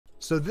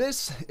So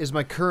this is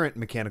my current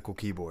mechanical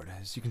keyboard.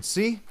 As you can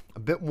see,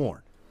 a bit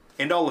worn.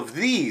 And all of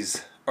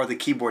these are the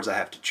keyboards I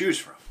have to choose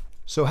from.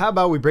 So how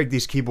about we break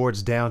these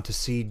keyboards down to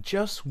see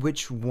just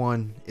which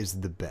one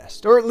is the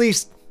best, or at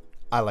least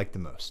I like the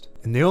most.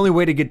 And the only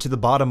way to get to the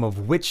bottom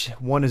of which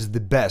one is the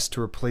best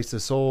to replace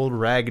this old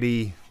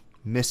raggedy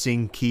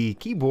missing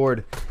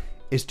keyboard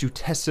is to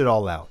test it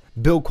all out.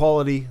 Build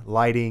quality,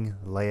 lighting,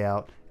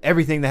 layout,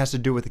 everything that has to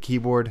do with the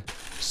keyboard,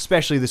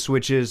 especially the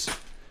switches.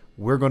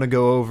 We're going to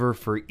go over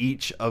for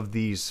each of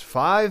these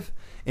 5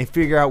 and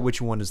figure out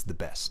which one is the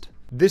best.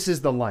 This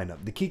is the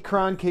lineup: the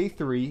Keychron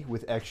K3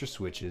 with extra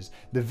switches,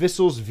 the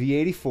Vissels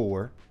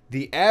V84,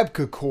 the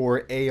Abca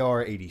Core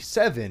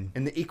AR87,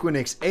 and the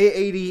Equinix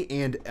A80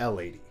 and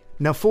L80.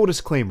 Now, full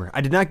disclaimer,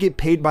 I did not get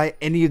paid by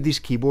any of these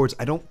keyboards.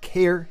 I don't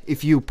care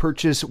if you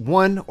purchase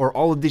one or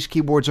all of these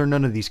keyboards or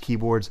none of these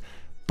keyboards,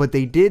 but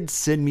they did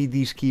send me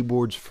these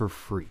keyboards for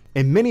free.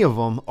 And many of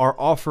them are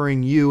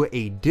offering you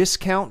a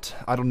discount.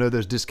 I don't know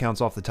those discounts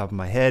off the top of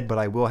my head, but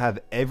I will have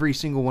every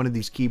single one of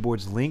these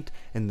keyboards linked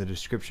in the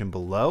description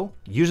below.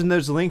 Using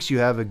those links, you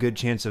have a good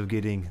chance of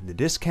getting the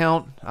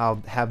discount.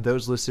 I'll have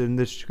those listed in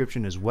the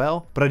description as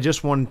well. But I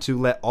just wanted to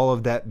let all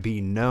of that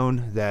be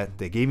known that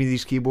they gave me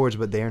these keyboards,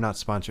 but they are not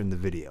sponsoring the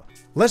video.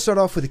 Let's start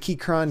off with the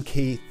Keychron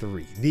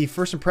K3. The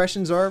first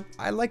impressions are,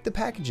 I like the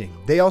packaging.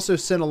 They also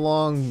sent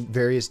along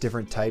various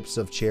different types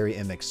of Cherry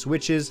MX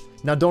switches.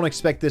 Now, don't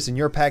expect this in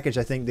your package.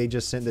 I think they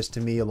just sent this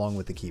to me along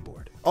with the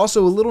keyboard.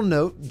 Also, a little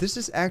note, this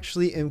is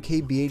actually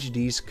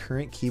MKBHD's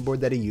current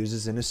keyboard that he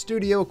uses in his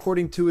studio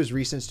according to his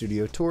recent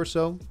studio tour,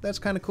 so that's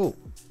kind of cool.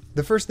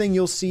 The first thing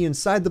you'll see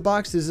inside the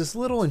box is this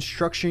little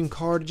instruction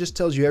card. It just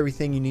tells you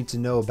everything you need to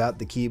know about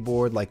the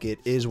keyboard, like it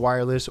is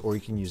wireless or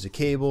you can use a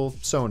cable,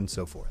 so on and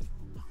so forth.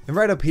 And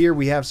right up here,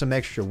 we have some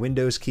extra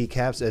Windows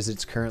keycaps as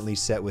it's currently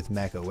set with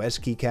Mac OS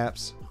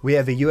keycaps. We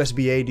have a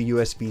USB-A to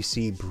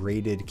USB-C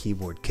braided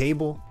keyboard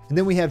cable. And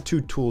then we have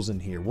 2 tools in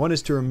here. One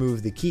is to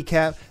remove the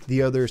keycap,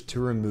 the other is to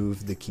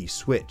remove the key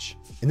switch.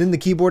 And then the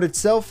keyboard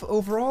itself,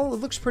 overall, it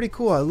looks pretty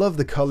cool. I love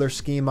the color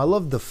scheme. I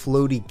love the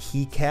floaty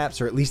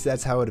keycaps, or at least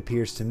that's how it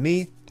appears to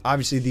me.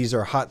 Obviously, these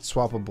are hot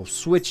swappable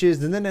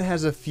switches, and then it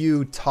has a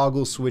few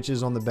toggle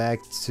switches on the back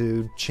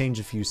to change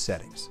a few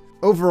settings.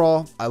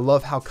 Overall, I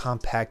love how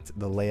compact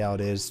the layout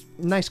is.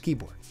 Nice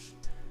keyboard.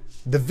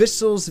 The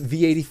Vissels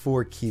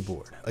V84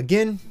 keyboard.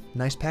 Again,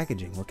 nice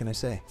packaging, what can I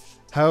say?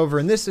 However,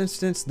 in this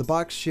instance, the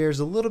box shares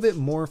a little bit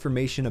more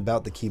information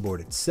about the keyboard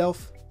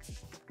itself.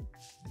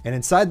 And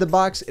inside the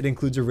box, it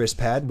includes a wrist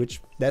pad, which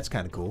that's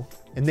kind of cool.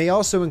 And they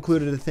also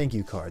included a thank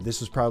you card. This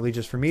was probably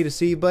just for me to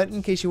see, but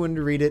in case you wanted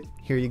to read it,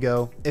 here you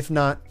go. If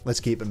not, let's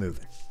keep it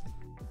moving.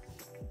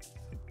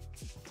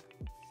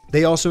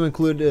 They also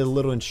included a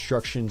little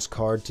instructions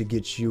card to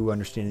get you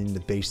understanding the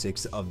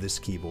basics of this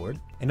keyboard.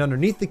 And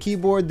underneath the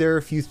keyboard, there are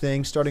a few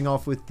things, starting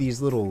off with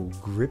these little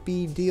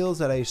grippy deals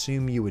that I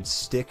assume you would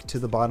stick to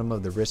the bottom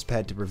of the wrist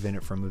pad to prevent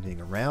it from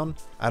moving around.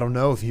 I don't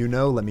know. If you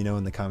know, let me know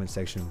in the comment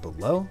section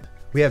below.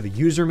 We have a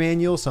user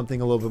manual, something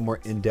a little bit more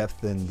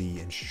in-depth than the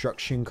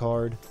instruction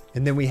card.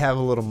 And then we have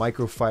a little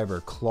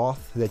microfiber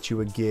cloth that you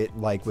would get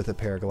like with a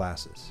pair of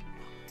glasses.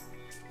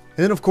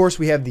 And then of course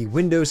we have the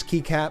Windows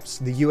keycaps,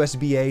 the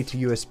USB-A to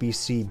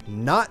USB-C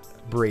not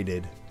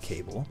braided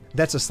cable.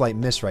 That's a slight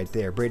miss right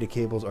there. Braided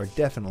cables are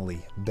definitely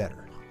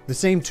better. The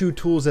same 2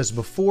 tools as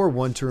before,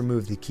 one to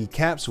remove the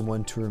keycaps,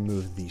 one to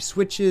remove the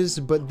switches,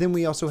 but then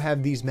we also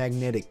have these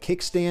magnetic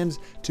kickstands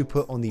to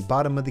put on the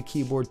bottom of the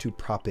keyboard to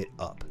prop it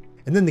up.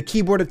 And then the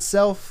keyboard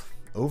itself,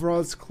 overall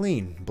it's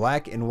clean.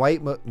 Black and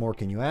white, what more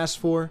can you ask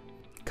for?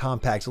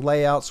 Compact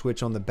layout,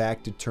 switch on the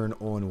back to turn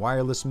on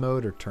wireless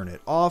mode or turn it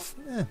off.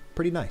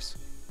 Pretty nice.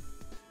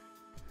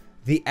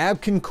 The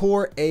Abca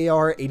Core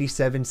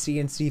AR87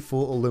 CNC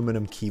full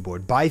aluminum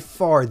keyboard. By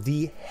far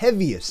the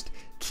heaviest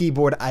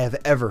keyboard I have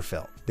ever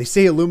felt. They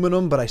say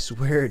aluminum, but I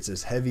swear it's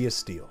as heavy as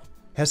steel.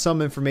 Has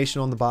some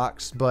information on the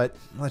box, but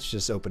let's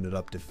just open it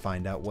up to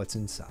find out what's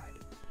inside.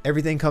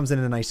 Everything comes in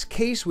a nice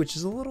case, which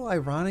is a little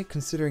ironic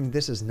considering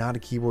this is not a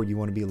keyboard you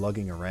want to be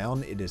lugging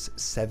around. It is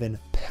 7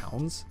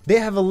 pounds. They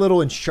have a little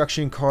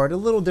instruction card, a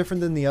little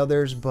different than the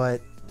others, but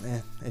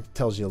it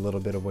tells you a little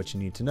bit of what you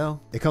need to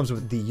know. It comes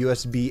with the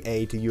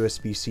USB-A to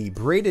USB-C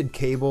braided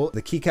cable,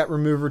 the keycap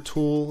remover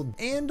tool,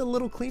 and a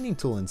little cleaning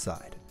tool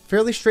inside.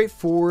 Fairly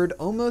straightforward,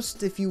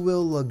 almost, if you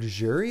will,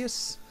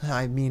 luxurious.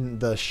 I mean,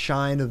 the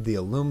shine of the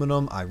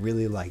aluminum, I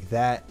really like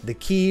that. The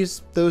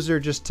keys, those are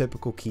just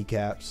typical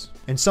keycaps.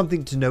 And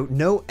something to note,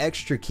 no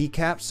extra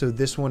keycaps, so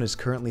this one is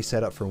currently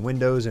set up for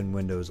Windows and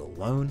Windows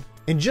alone.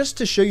 And just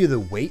to show you the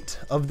weight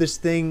of this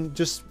thing,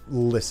 just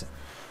listen.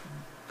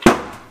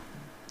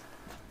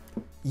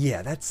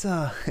 Yeah, that's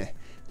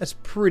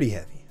pretty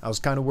heavy. I was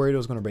kind of worried it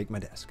was going to break my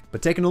desk.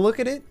 But taking a look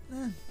at it,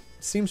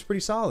 seems pretty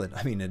solid.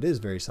 I mean, it is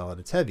very solid.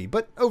 It's heavy,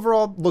 but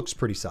overall looks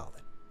pretty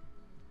solid.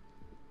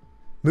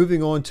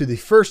 Moving on to the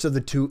first of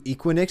the 2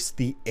 Equinix,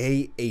 the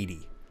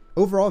A80.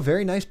 Overall,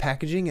 very nice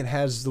packaging. It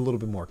has a little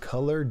bit more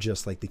color,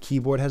 just like the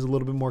keyboard has a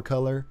little bit more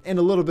color, and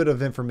a little bit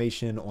of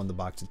information on the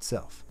box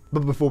itself.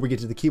 But before we get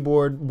to the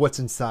keyboard, what's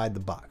inside the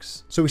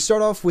box? So we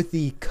start off with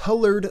the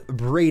colored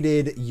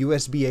braided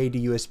USB-A to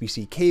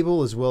USB-C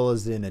cable, as well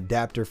as an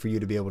adapter for you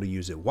to be able to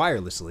use it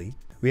wirelessly.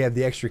 We have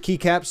the extra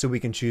keycap so we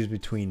can choose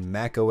between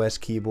Mac OS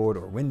keyboard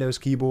or Windows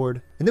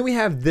keyboard. And then we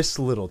have this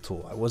little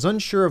tool. I was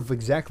unsure of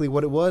exactly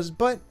what it was,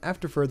 but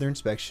after further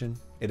inspection,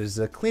 it is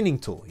a cleaning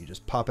tool. You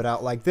just pop it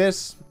out like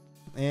this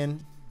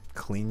and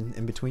clean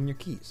in between your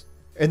keys.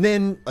 And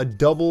then a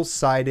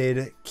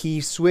double-sided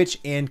key switch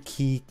and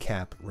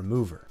keycap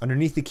remover.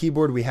 Underneath the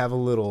keyboard, we have a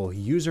little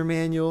user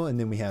manual, and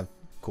then we have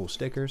cool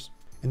stickers.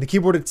 And the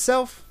keyboard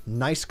itself,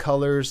 nice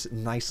colors,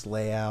 nice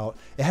layout.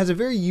 It has a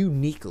very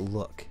unique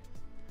look.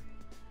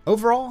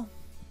 Overall,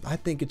 I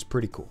think it's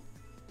pretty cool.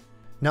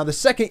 Now the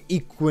second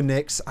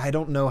Equinix, I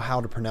don't know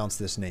how to pronounce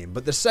this name,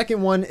 but the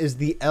second one is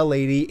the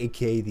L80,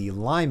 aka the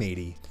Lime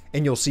 80.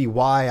 And you'll see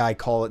why I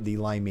call it the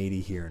Lime 80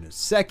 here in a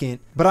second,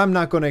 but I'm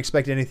not going to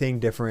expect anything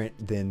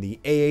different than the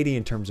A80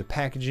 in terms of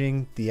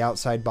packaging. The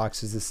outside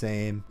box is the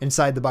same.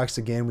 Inside the box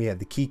again, we have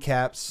the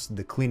keycaps,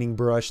 the cleaning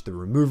brush, the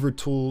remover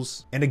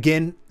tools, and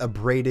again, a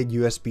braided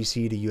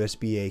USB-C to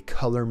USB-A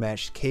color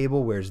matched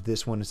cable, whereas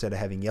this one, instead of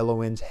having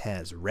yellow ends,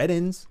 has red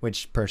ends,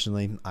 which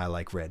personally, I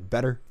like red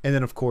better. And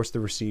then of course the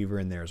receiver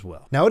in there as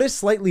well. Now it is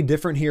slightly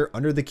different here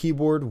under the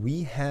keyboard.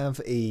 We have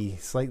a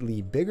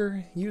slightly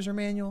bigger user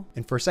manual,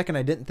 and for a second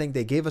I didn't think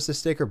they gave us a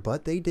sticker,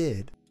 but they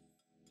did.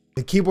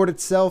 The keyboard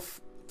itself,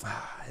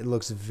 it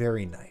looks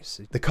very nice.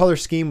 The color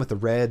scheme with the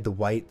red, the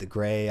white, the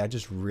gray, I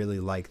just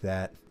really like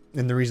that.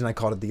 And the reason I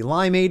called it the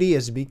Lime 80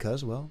 is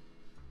because, well,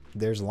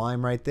 there's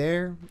lime right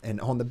there, and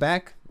on the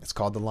back, it's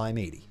called the Lime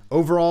 80.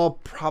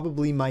 Overall,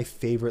 probably my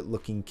favorite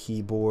looking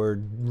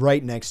keyboard,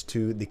 right next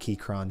to the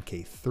Keychron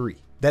K3.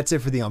 That's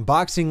it for the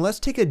unboxing. Let's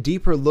take a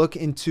deeper look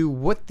into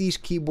what these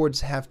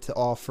keyboards have to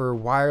offer.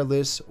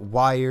 Wireless,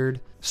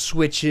 wired,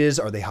 switches,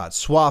 are they hot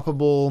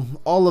swappable?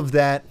 All of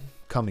that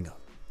coming up.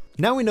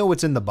 Now we know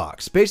what's in the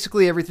box.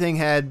 Basically everything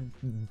had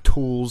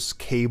tools,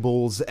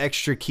 cables,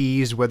 extra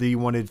keys, whether you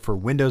wanted for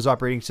Windows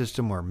operating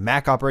system or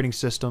Mac operating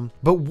system.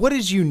 But what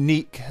is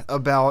unique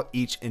about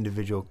each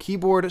individual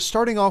keyboard?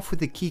 Starting off with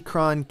the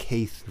Keychron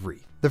K3.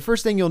 The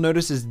first thing you'll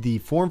notice is the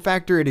form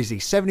factor. It is a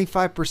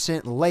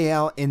 75%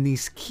 layout, and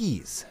these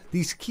keys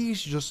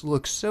just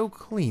look so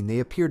clean. They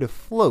appear to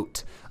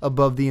float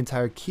above the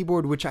entire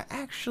keyboard, which I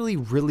actually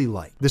really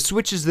like. The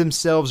switches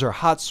themselves are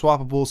hot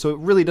swappable, so it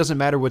really doesn't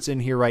matter what's in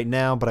here right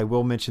now, but I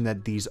will mention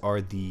that these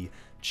are the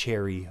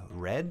Cherry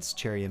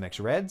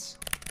MX Reds.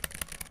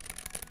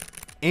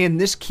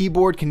 And this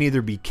keyboard can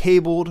either be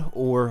cabled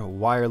or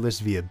wireless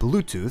via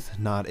Bluetooth,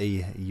 not a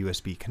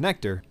USB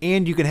connector.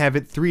 And you can have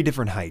it 3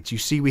 different heights. You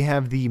see we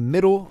have the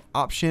middle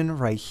option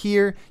right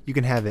here. You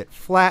can have it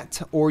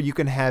flat, or you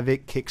can have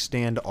it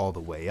kickstand all the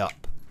way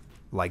up,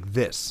 like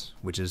this,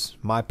 which is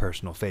my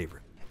personal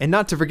favorite. And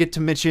not to forget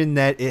to mention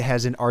that it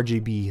has an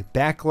RGB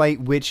backlight,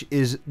 which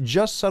is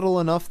just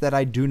subtle enough that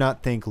I do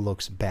not think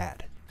looks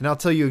bad. And I'll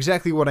tell you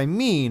exactly what I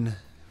mean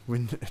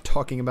when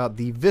talking about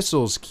the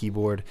Vissels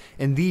keyboard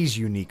and these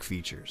unique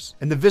features.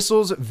 And the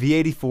Vissels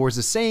V84 is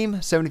the same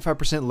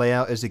 75%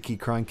 layout as the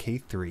Keychron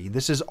K3.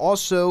 This is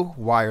also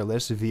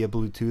wireless via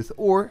Bluetooth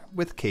or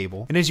with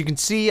cable. And as you can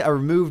see, I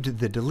removed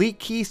the delete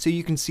key so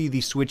you can see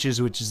the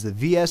switches, which is the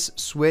VS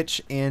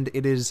switch, and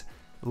it is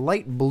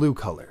light blue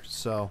color.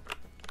 So,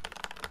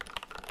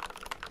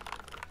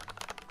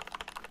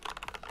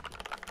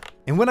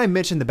 and when I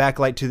mentioned the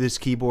backlight to this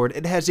keyboard,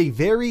 it has a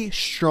very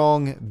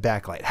strong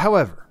backlight.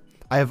 However,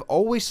 I have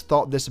always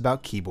thought this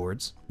about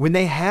keyboards. When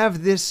they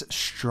have this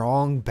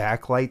strong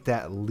backlight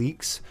that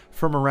leaks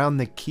from around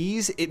the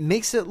keys, it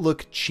makes it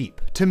look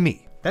cheap to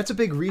me. That's a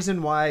big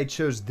reason why I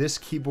chose this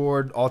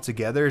keyboard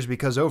altogether, is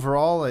because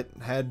overall it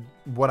had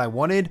what I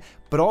wanted,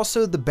 but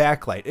also the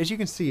backlight. As you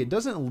can see, it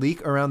doesn't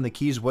leak around the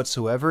keys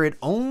whatsoever. It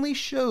only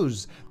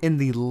shows in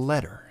the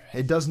letter.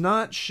 It does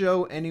not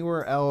show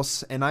anywhere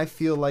else, and I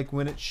feel like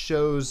when it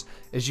shows,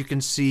 as you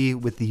can see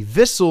with the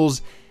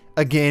Vissels,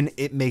 again,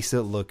 it makes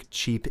it look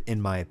cheap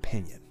in my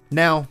opinion.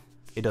 Now,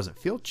 it doesn't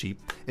feel cheap.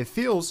 It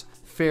feels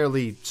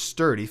fairly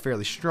sturdy,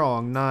 fairly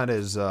strong, not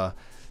as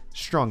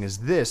strong as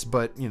this,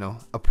 but you know,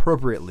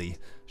 appropriately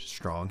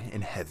strong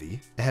and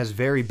heavy. It has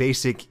very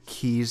basic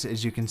keys,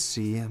 as you can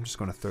see. I'm just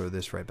going to throw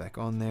this right back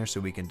on there so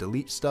we can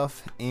delete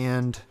stuff.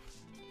 And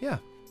yeah,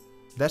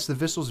 that's the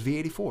Vissels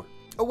V84.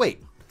 Oh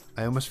wait,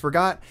 I almost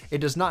forgot. It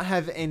does not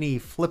have any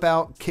flip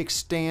out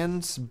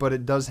kickstands, but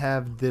it does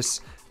have this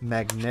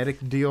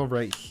magnetic deal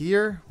right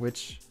here,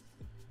 which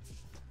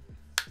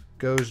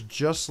goes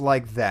just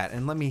like that.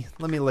 And let me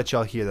let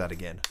y'all hear that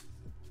again.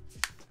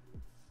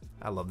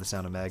 I love the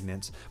sound of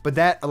magnets. But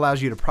that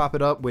allows you to prop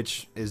it up,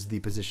 which is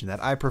the position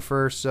that I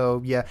prefer.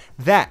 So yeah,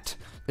 that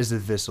is the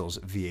Vissels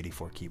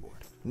V84 keyboard.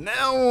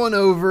 Now on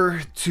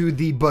over to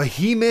the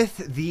behemoth,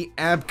 the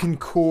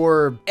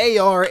Abconcore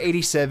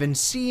AR87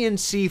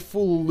 CNC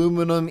full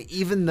aluminum,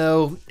 even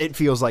though it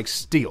feels like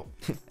steel.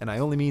 And I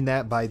only mean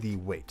that by the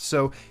weight.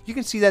 So you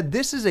can see that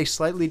this is a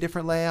slightly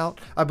different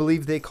layout. I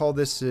believe they call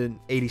this an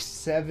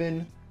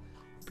 87%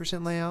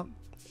 layout.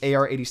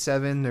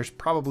 AR87. There's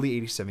probably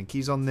 87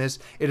 keys on this.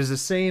 It is the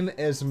same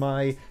as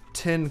my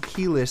 10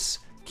 keyless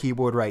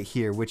keyboard right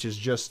here, which is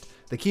just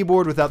the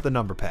keyboard without the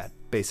number pad,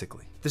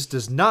 basically. This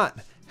does not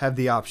have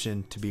the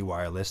option to be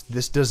wireless.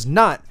 This does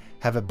not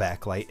have a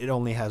backlight. It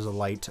only has a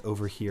light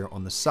over here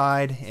on the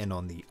side and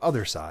on the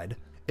other side.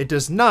 It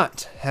does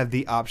not have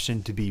the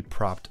option to be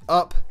propped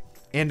up.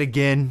 And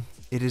again,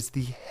 it is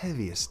the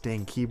heaviest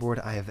dang keyboard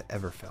I have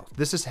ever felt.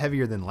 This is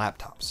heavier than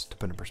laptops, to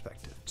put in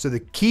perspective. So the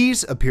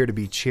keys appear to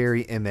be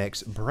Cherry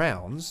MX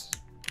Browns.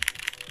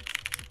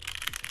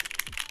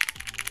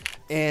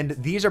 And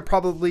these are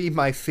probably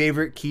my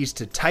favorite keys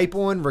to type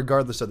on,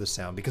 regardless of the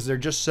sound, because they're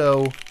just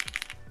so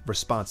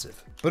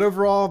responsive. But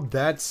overall,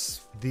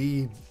 that's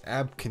the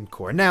Abkin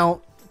Core.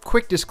 Now,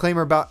 quick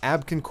disclaimer about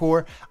Abkin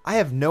Core. I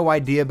have no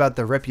idea about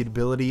the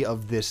reputability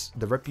of this,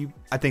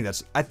 I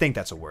think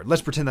that's a word.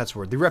 Let's pretend that's a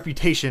word. The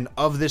reputation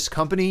of this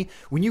company.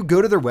 When you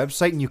go to their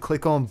website and you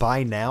click on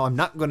buy now, I'm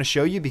not going to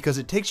show you because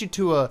it takes you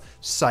to a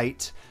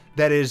site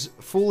that is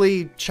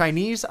fully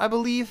Chinese, I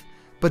believe.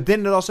 But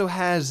then it also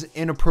has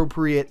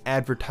inappropriate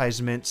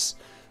advertisements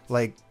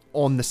like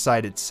on the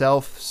site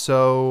itself.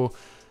 So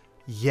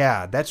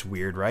yeah, that's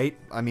weird, right?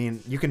 I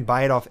mean, you can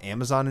buy it off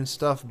Amazon and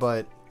stuff,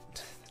 but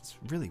it's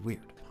really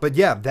weird. But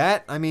yeah,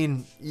 that, I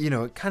mean, you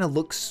know, it kind of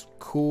looks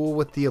cool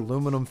with the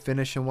aluminum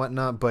finish and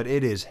whatnot, but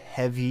it is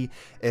heavy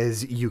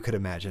as you could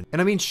imagine.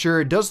 And I mean,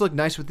 sure, it does look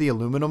nice with the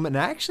aluminum, and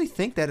I actually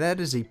think that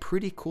that is a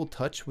pretty cool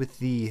touch with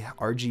the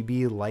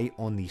RGB light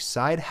on the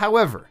side.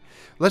 However,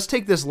 let's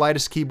take this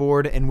lightest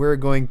keyboard and we're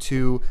going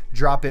to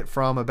drop it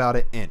from about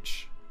 1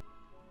 inch.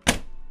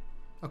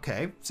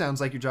 Okay, sounds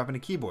like you're dropping a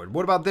keyboard.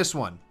 What about this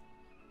one?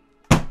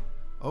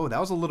 Oh, that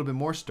was a little bit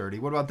more sturdy.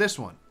 What about this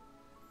one?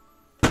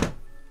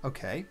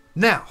 Okay.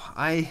 Now,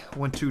 I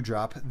want to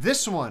drop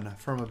this one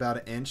from about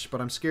 1 inch, but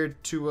I'm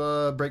scared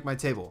to break my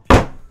table.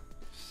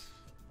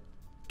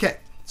 Okay,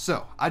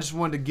 so I just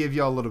wanted to give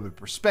y'all a little bit of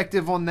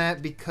perspective on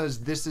that because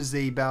this is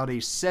about a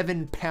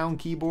 7-pound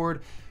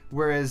keyboard,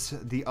 whereas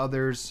the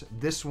others,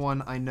 this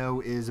one I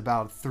know is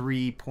about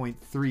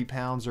 3.3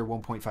 pounds or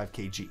 1.5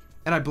 kg.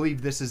 And I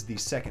believe this is the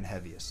second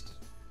heaviest.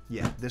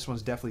 Yeah, this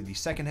one's definitely the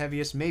second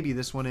heaviest. Maybe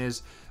this one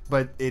is,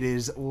 but it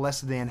is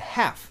less than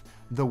half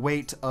the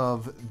weight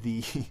of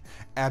the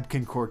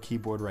Abkin Core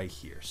keyboard right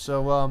here.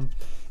 So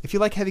if you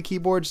like heavy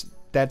keyboards,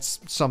 that's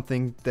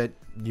something that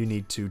you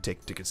need to take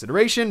into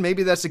consideration.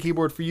 Maybe that's the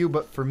keyboard for you,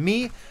 but for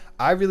me,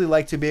 I really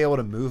like to be able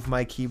to move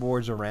my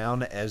keyboards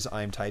around as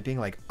I'm typing.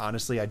 Like,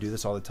 honestly, I do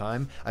this all the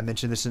time. I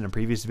mentioned this in a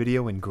previous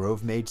video when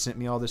GroveMade sent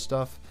me all this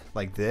stuff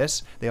like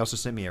this. They also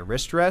sent me a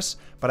wrist rest,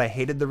 but I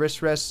hated the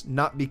wrist rest,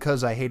 not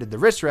because I hated the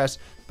wrist rest,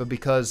 but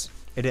because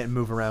it didn't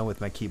move around with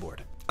my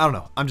keyboard. I don't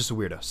know, I'm just a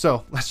weirdo.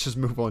 So let's just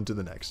move on to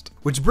the next.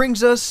 Which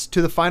brings us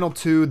to the final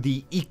two,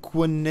 the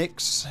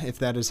Equinix, if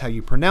that is how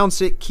you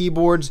pronounce it,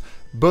 keyboards,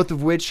 both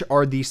of which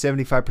are the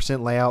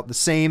 75% layout, the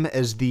same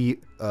as the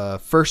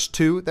first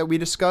two that we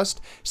discussed.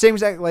 Same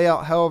exact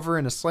layout, however,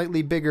 in a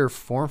slightly bigger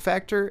form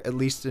factor, at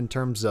least in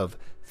terms of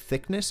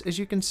thickness, as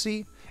you can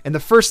see. And the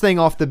first thing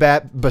off the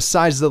bat,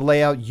 besides the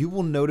layout, you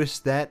will notice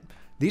that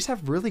these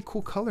have really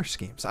cool color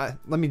schemes.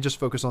 Let me just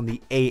focus on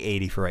the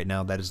A80 for right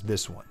now, that is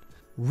this one.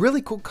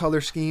 Really cool color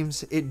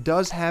schemes. It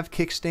does have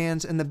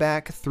kickstands in the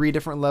back, 3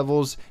 different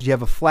levels. You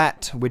have a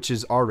flat, which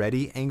is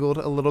already angled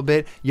a little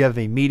bit. You have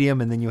a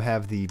medium, and then you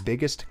have the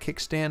biggest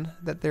kickstand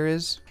that there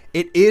is.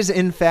 It is,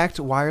 in fact,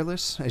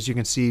 wireless. As you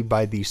can see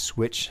by the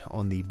switch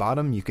on the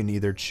bottom, you can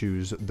either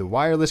choose the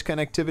wireless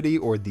connectivity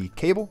or the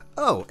cable.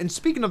 Oh, and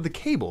speaking of the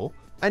cable,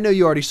 I know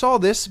you already saw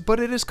this,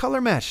 but it is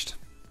color matched.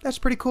 That's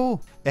pretty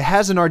cool. It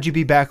has an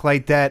RGB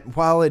backlight that,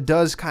 while it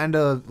does kind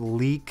of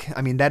leak,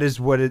 I mean, that is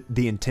what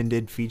the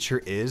intended feature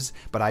is,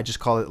 but I just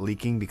call it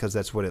leaking because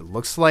that's what it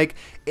looks like.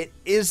 It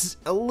is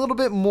a little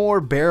bit more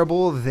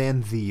bearable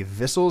than the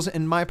Vissels,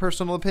 in my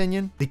personal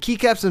opinion. The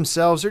keycaps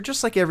themselves are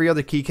just like every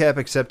other keycap,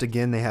 except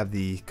again, they have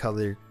the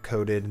color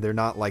coded. They're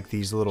not like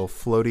these little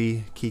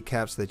floaty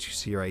keycaps that you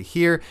see right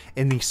here.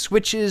 And the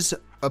switches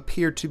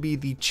appear to be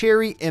the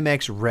Cherry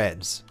MX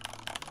Reds.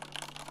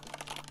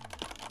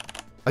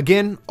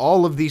 Again,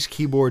 all of these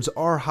keyboards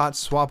are hot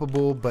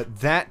swappable, but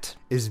that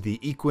is the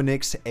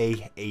Equinix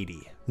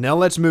A80. Now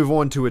let's move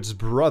on to its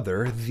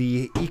brother,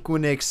 the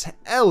Equinix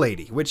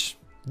L80, which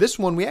this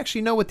one we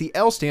actually know what the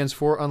L stands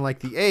for, unlike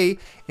the A,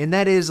 and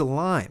that is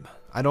lime.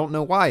 I don't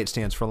know why it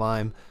stands for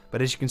lime,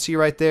 but as you can see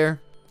right there,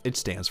 it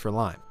stands for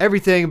lime.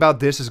 Everything about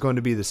this is going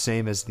to be the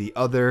same as the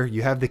other.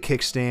 You have the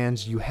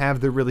kickstands, you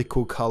have the really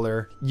cool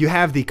color, you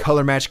have the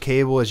color match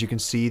cable. As you can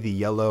see, the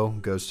yellow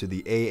goes to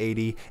the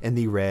A80 and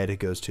the red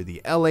goes to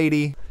the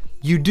L80.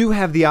 You do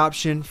have the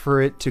option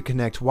for it to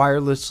connect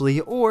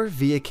wirelessly or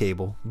via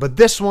cable, but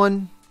this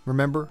one,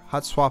 remember,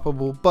 hot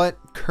swappable, but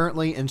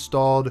currently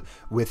installed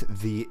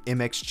with the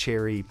MX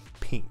Cherry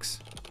Pinks.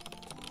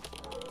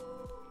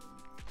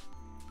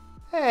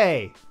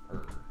 Hey!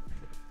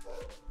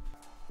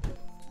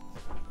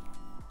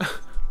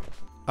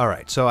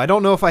 Alright, so I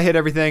don't know if I hit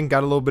everything,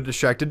 got a little bit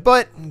distracted,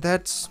 but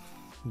that's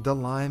the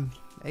lime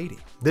 80.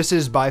 This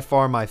is by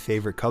far my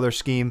favorite color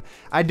scheme.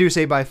 I do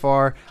say by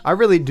far. I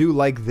really do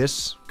like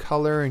this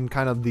color and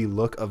kind of the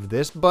look of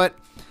this, but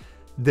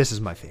this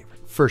is my favorite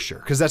for sure,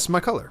 because that's my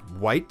color.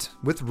 White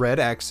with red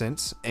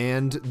accents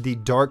and the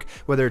dark,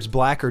 whether it's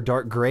black or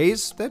dark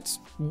grays, that's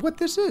what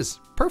this is.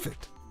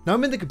 Perfect. Now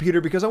I'm in the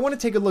computer because I want to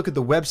take a look at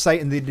the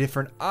website and the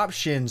different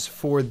options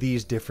for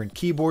these different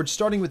keyboards,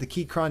 starting with the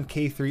Keychron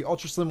K3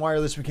 Ultra Slim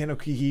Wireless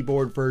Mechanical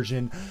Keyboard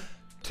version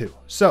 2.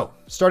 So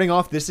starting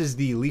off, this is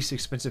the least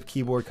expensive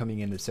keyboard, coming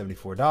in at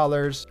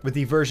 $74 with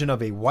the version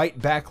of a white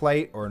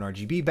backlight or an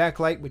RGB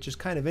backlight, which is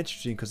kind of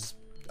interesting because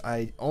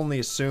I only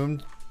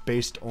assumed,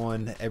 based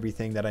on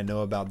everything that I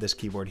know about this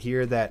keyboard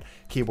here, that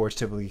keyboards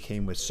typically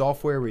came with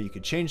software where you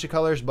could change the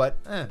colors, but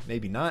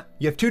maybe not.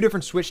 You have two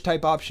different switch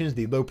type options,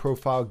 the low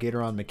profile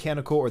Gateron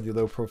mechanical or the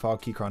low profile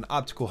Keychron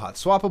optical hot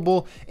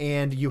swappable,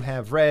 and you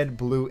have red,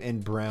 blue,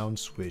 and brown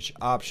switch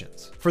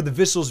options. For the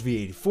Vissel's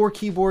V84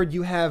 keyboard,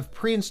 you have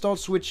pre-installed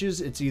switches.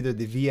 It's either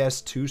the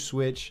VS2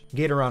 switch,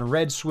 Gateron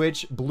red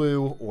switch,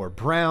 blue, or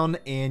brown,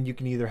 and you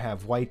can either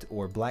have white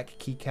or black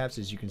keycaps,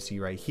 as you can see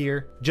right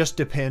here. Just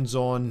depends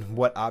on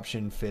what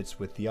option fits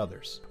with the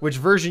others. Which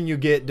version you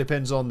get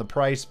depends on the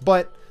price,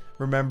 but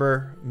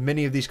remember,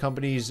 many of these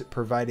companies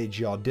provide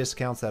y'all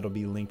discounts that'll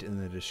be linked in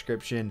the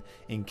description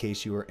in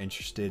case you are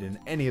interested in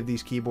any of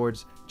these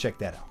keyboards. Check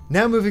that out.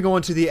 Now moving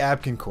on to the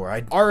Abkin core.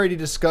 I already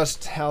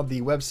discussed how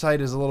the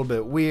website is a little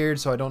bit weird,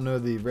 so I don't know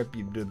the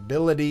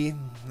reputability,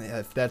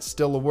 if that's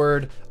still a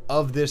word,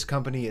 of this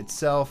company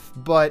itself,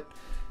 but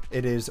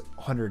it is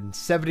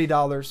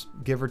 $170,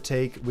 give or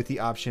take, with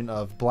the option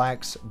of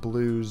blacks,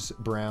 blues,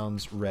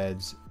 browns,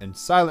 reds, and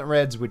silent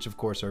reds, which of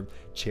course are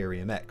Cherry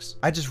MX.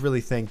 I just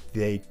really think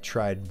they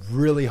tried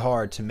really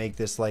hard to make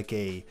this like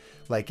a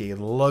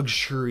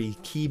luxury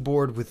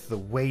keyboard with the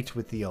weight,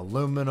 with the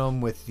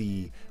aluminum, with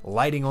the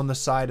lighting on the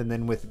side, and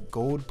then with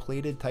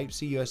gold-plated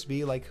Type-C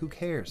USB. Like, who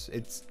cares?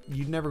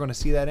 You're never going to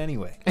see that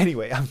anyway.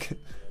 Anyway,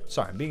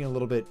 sorry, I'm being a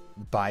little bit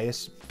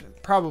biased,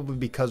 probably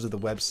because of the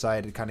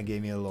website. It kind of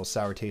gave me a little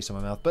sour taste in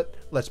my mouth, but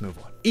let's move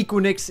on.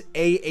 Equinix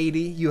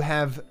A80, you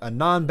have a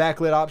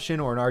non-backlit option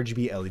or an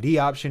RGB LED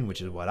option,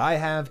 which is what I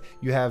have.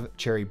 You have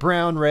cherry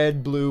brown,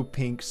 red, blue,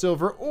 pink,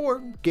 silver,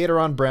 or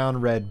Gateron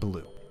brown, red,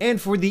 blue. And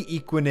for the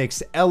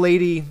Equinix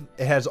L80,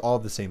 it has all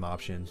the same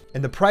options.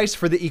 And the price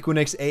for the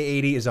Equinix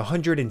A80 is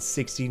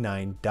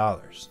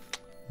 $169.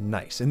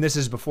 Nice, and this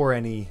is before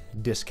any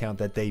discount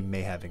that they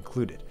may have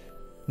included.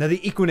 Now the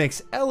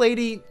Equinix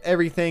L80,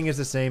 everything is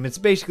the same. It's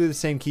basically the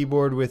same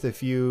keyboard with a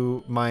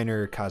few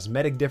minor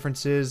cosmetic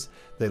differences.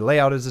 The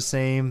layout is the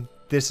same.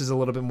 This is a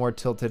little bit more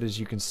tilted, as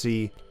you can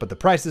see, but the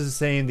price is the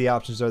same. The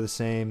options are the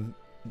same.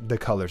 The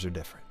colors are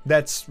different.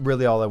 That's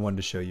really all I wanted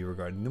to show you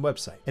regarding the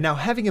website. And now,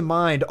 having in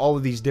mind all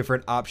of these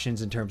different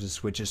options in terms of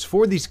switches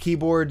for these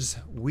keyboards,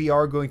 we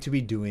are going to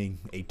be doing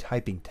a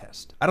typing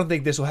test. I don't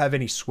think this will have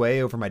any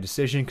sway over my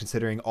decision,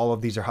 considering all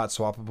of these are hot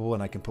swappable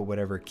and I can put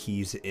whatever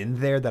keys in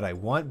there that I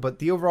want, but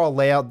the overall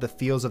layout, the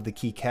feels of the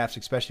keycaps,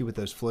 especially with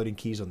those floating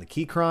keys on the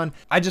Keychron,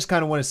 I just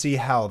kind of want to see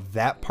how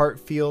that part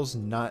feels,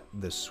 not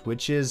the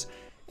switches.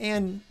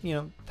 And, you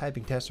know,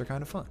 typing tests are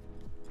kind of fun.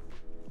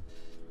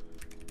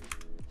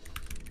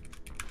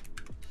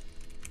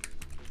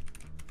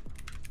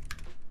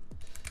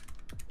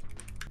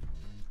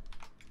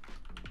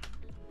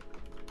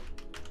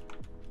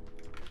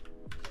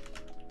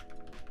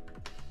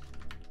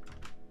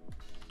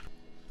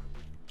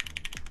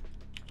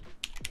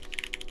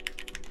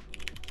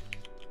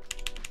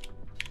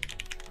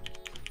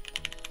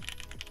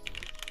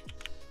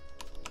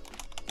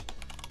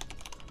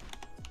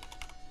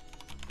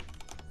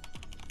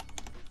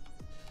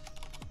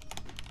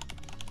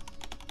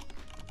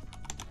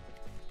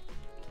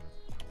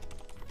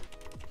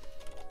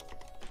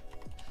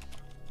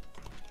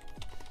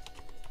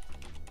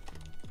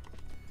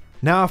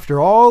 Now, after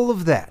all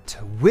of that,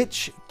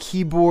 which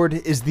keyboard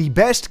is the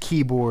best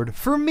keyboard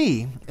for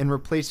me in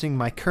replacing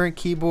my current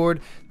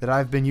keyboard that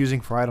I've been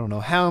using for I don't know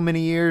how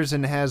many years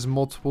and has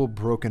multiple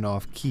broken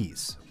off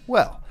keys?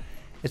 Well,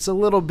 it's a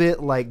little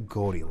bit like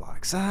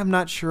Goldilocks. I'm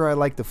not sure I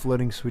like the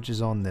floating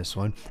switches on this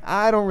one.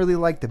 I don't really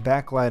like the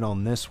backlight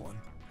on this one.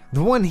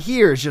 The one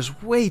here is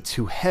just way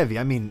too heavy.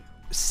 I mean,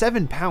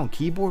 7-pound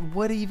keyboard,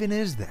 what even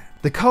is that?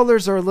 The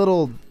colors are a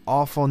little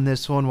off on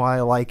this one. While I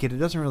like it, it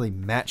doesn't really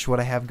match what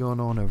I have going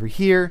on over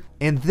here.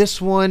 And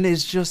this one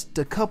is just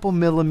a couple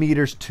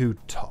millimeters too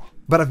tall.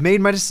 But I've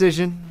made my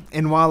decision,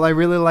 and while I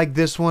really like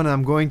this one,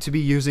 I'm going to be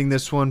using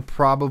this one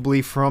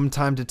probably from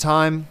time to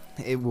time.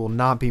 It will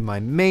not be my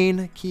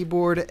main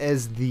keyboard,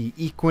 as the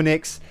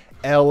Equinix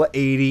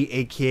L80,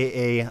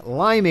 aka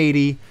Lime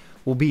 80,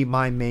 will be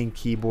my main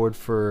keyboard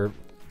for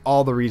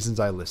all the reasons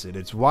I listed.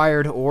 It's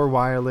wired or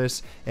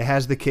wireless. It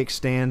has the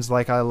kickstands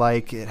like I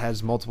like. It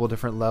has multiple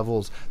different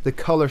levels. The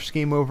color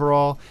scheme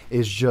overall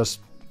is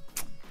just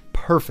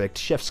perfect.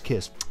 Chef's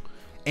kiss.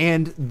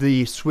 And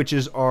the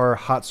switches are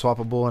hot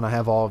swappable, and I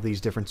have all of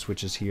these different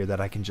switches here that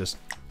I can just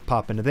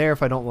pop into there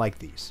if I don't like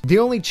these. The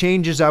only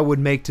changes I would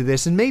make to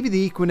this, and maybe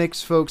the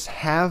Equinix folks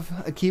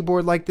have a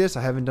keyboard like this,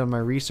 I haven't done my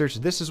research,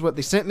 this is what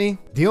they sent me.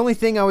 The only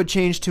thing I would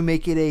change to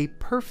make it a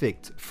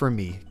perfect for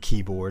me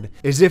keyboard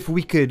is if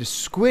we could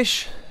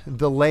squish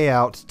the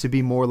layout to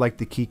be more like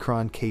the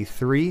Keychron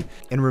K3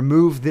 and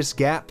remove this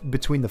gap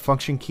between the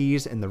function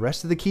keys and the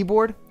rest of the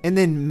keyboard, and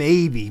then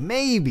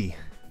maybe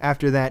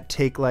after that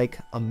take like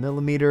a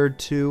millimeter or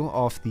two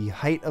off the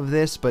height of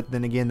this, but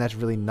then again that's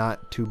really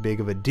not too big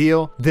of a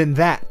deal, then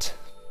that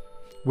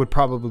would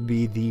probably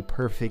be the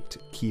perfect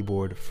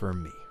keyboard for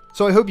me.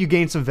 So I hope you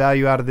gained some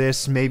value out of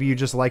this. Maybe you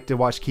just like to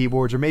watch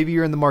keyboards, or maybe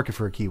you're in the market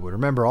for a keyboard.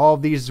 Remember, all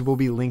of these will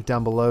be linked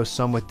down below,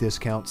 some with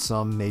discounts,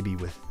 some maybe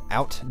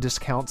without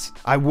discounts.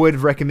 I would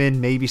recommend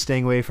maybe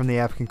staying away from the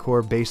African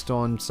Core based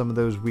on some of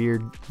those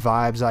weird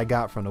vibes I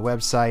got from the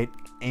website.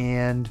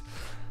 And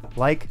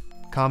like,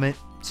 comment,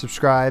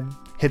 subscribe,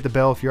 hit the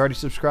bell if you're already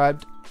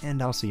subscribed,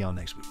 and I'll see y'all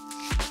next week.